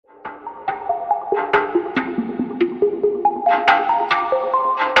Alright,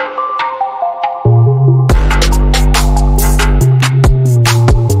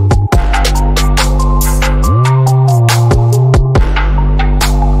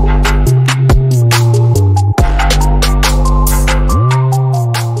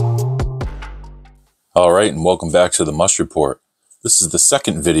 and welcome back to the Mush Report. This is the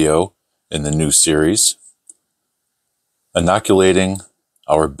second video in the new series, inoculating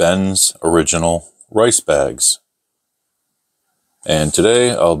our Ben's original rice bags. And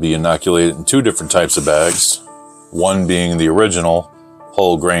today I'll be inoculating two different types of bags, one being the original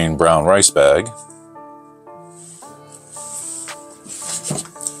whole grain brown rice bag.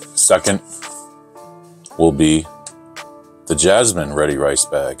 Second will be the Jasmine Ready Rice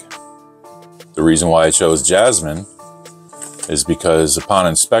Bag. The reason why I chose Jasmine is because upon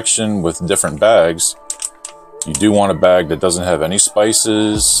inspection with different bags, you do want a bag that doesn't have any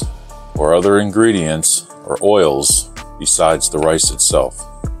spices or other ingredients or oils besides the rice itself.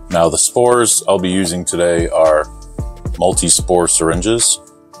 Now the spores I'll be using today are multi-spore syringes.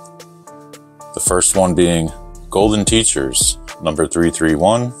 The first one being Golden Teachers number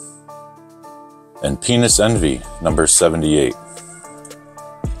 331 and Penis Envy number 78.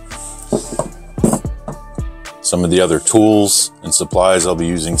 Some of the other tools and supplies I'll be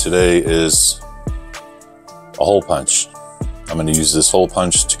using today is a hole punch. I'm going to use this hole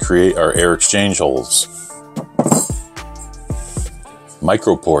punch to create our air exchange holes.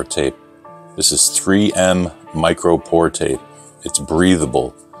 Micro pore tape. This is 3M micro pore tape. It's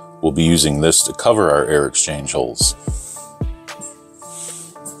breathable. We'll be using this to cover our air exchange holes.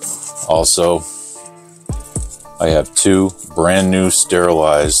 Also, I have two brand new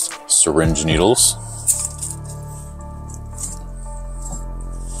sterilized syringe needles,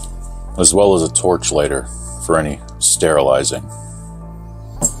 as well as a torch lighter for any sterilizing.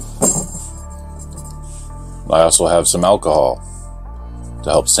 I also have some alcohol to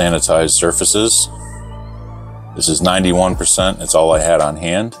help sanitize surfaces. This is 91%, it's all I had on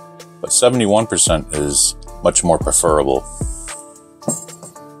hand, but 71% is much more preferable.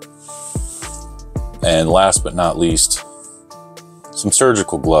 And last but not least, some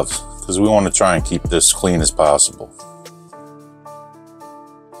surgical gloves, because we want to try and keep this clean as possible.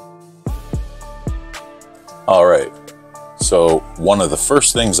 Alright, so one of the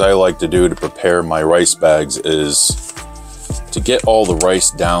first things I like to do to prepare my rice bags is to get all the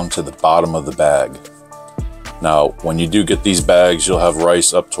rice down to the bottom of the bag. Now, when you do get these bags, you'll have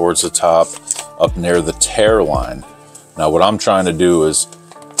rice up towards the top, up near the tear line. Now, what I'm trying to do is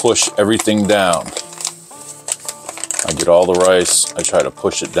push everything down. I get all the rice, I try to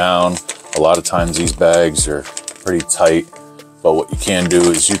push it down. A lot of times these bags are pretty tight, but what you can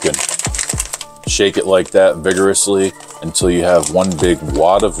do is you can shake it like that vigorously until you have one big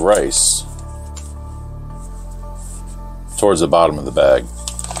wad of rice towards the bottom of the bag.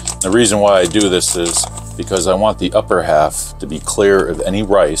 The reason why I do this is because I want the upper half to be clear of any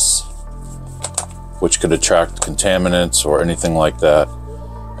rice, which could attract contaminants or anything like that.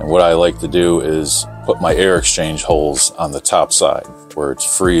 And what I like to do is put my air exchange holes on the top side where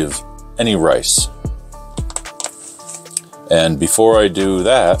it's free of any rice. And before I do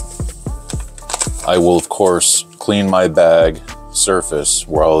that, I will, of course, clean my bag surface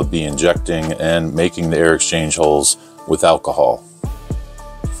where I'll be injecting and making the air exchange holes with alcohol.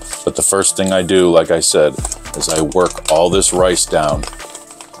 But the first thing I do, like I said, is I work all this rice down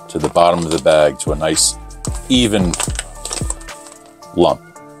to the bottom of the bag to a nice, even lump.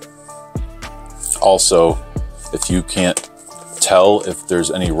 Also, if you can't tell if there's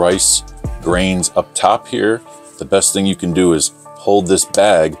any rice grains up top here, the best thing you can do is hold this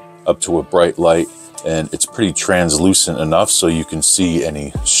bag up to a bright light, and it's pretty translucent enough so you can see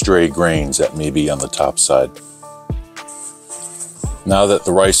any stray grains that may be on the top side. Now that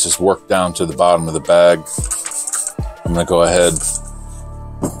the rice is worked down to the bottom of the bag, I'm going to go ahead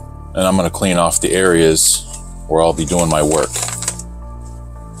and I'm going to clean off the areas where I'll be doing my work.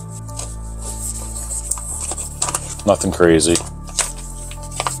 Nothing crazy.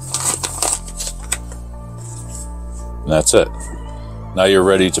 And that's it. Now you're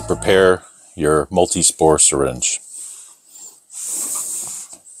ready to prepare your multi-spore syringe.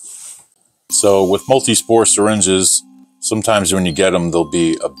 So with multi-spore syringes, sometimes when you get them, there'll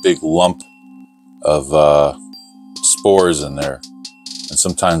be a big lump of spores in there. And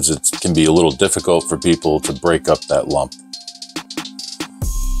sometimes it can be a little difficult for people to break up that lump.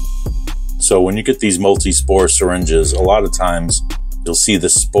 So when you get these multi-spore syringes, a lot of times you'll see the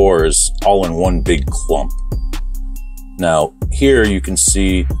spores all in one big clump. Now, here you can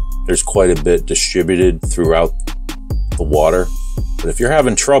see there's quite a bit distributed throughout the water. But if you're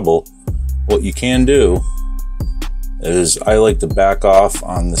having trouble, what you can do is I like to back off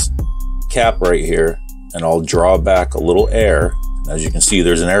on this cap right here, and I'll draw back a little air. As you can see,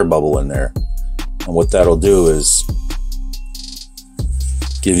 there's an air bubble in there. And what that'll do is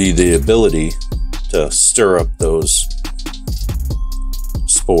give you the ability to stir up those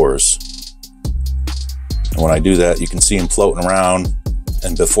spores. And when I do that, you can see them floating around.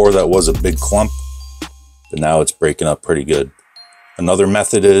 And before that was a big clump, but now it's breaking up pretty good. Another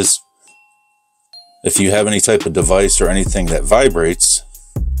method is, if you have any type of device or anything that vibrates,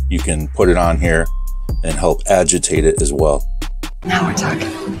 you can put it on here and help agitate it as well. Now we're talking.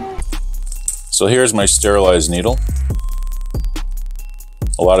 So here's my sterilized needle.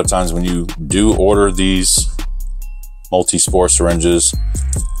 A lot of times when you do order these multi-spore syringes,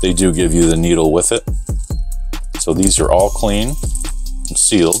 they do give you the needle with it. So these are all clean and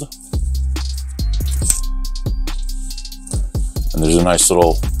sealed. And there's a nice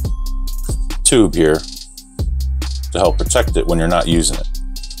little tube here to help protect it when you're not using it.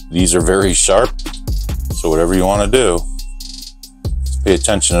 These are very sharp, so whatever you want to do, pay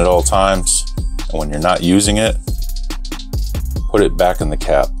attention at all times, and when you're not using it, put it back in the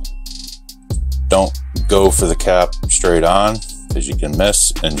cap. Don't go for the cap straight on, because you can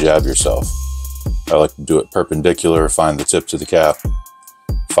miss and jab yourself. I like to do it perpendicular, find the tip to the cap,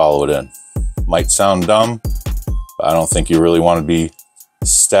 follow it in. Might sound dumb, but I don't think you really want to be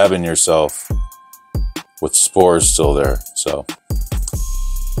stabbing yourself with spores still there. So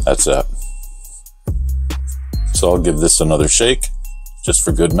that's that. So I'll give this another shake just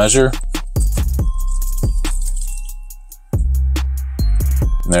for good measure.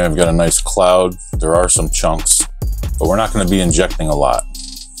 And there I've got a nice cloud. There are some chunks, but we're not going to be injecting a lot.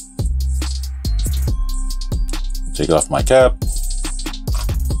 Take off my cap.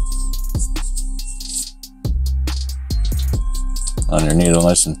 On your needle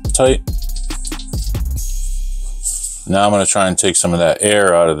nice and tight. Now I'm going to try and take some of that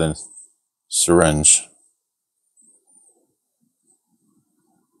air out of the syringe.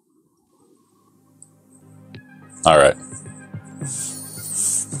 All right.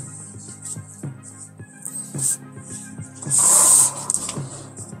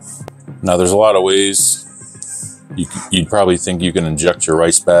 Now there's a lot of ways you'd probably think you can inject your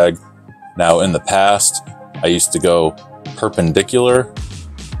rice bag. Now in the past, I used to go perpendicular,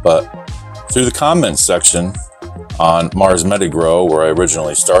 but through the comments section on Mars Metagrow, where I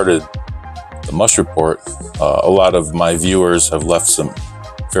originally started the Mush Report, a lot of my viewers have left some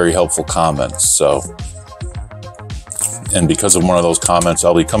very helpful comments. So, and because of one of those comments,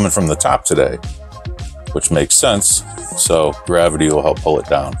 I'll be coming from the top today, which makes sense. So gravity will help pull it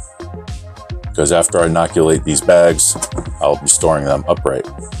down. Because after I inoculate these bags, I'll be storing them upright.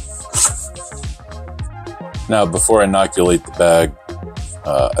 Now, before I inoculate the bag,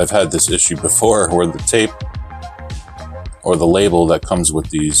 I've had this issue before where the tape or the label that comes with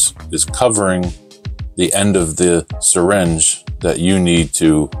these is covering the end of the syringe that you need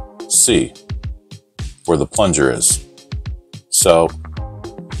to see where the plunger is. So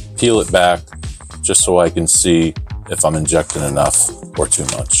peel it back just so I can see if I'm injecting enough or too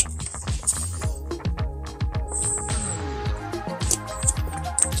much.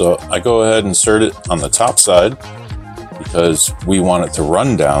 So I go ahead and insert it on the top side because we want it to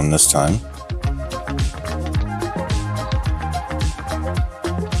run down this time.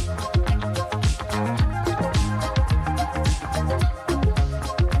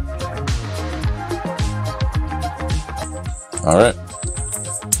 All right.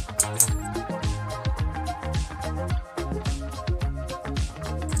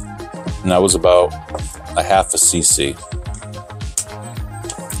 And that was about a half a cc.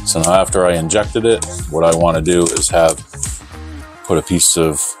 So now after I injected it, what I want to do is put a piece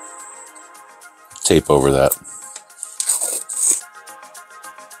of tape over that.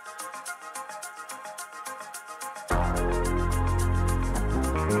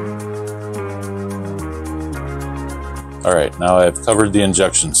 All right, now I've covered the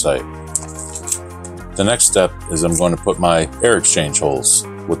injection site. The next step is I'm going to put my air exchange holes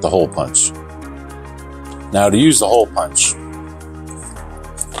with the hole punch. Now to use the hole punch,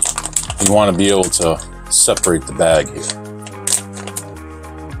 you want to be able to separate the bag here.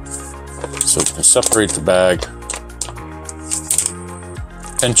 So you can separate the bag,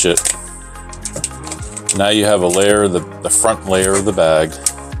 pinch it. Now you have a layer, the front layer of the bag,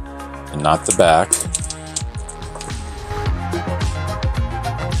 and not the back.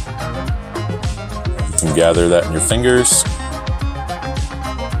 You can gather that in your fingers.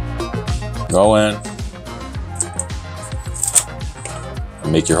 Go in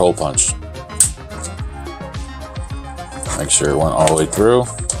and make your hole punch. Make sure it went all the way through.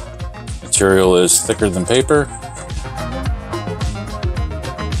 material is thicker than paper.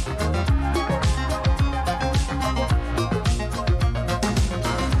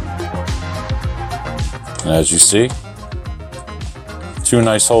 And as you see, 2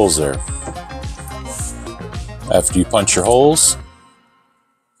 nice holes there. After you punch your holes,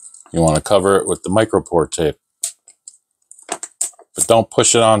 you want to cover it with the micropore tape. But don't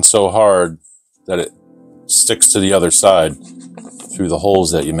push it on so hard that it sticks to the other side through the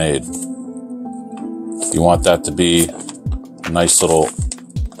holes that you made. You want that to be a nice little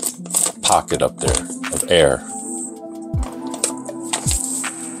pocket up there of air.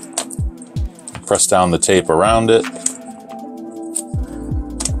 Press down the tape around it.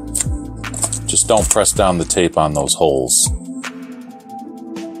 Just don't press down the tape on those holes.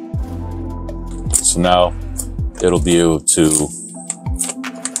 So now it'll be able to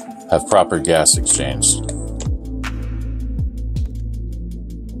have proper gas exchange.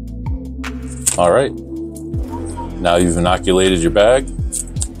 All right, now you've inoculated your bag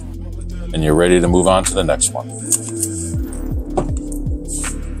and you're ready to move on to the next one.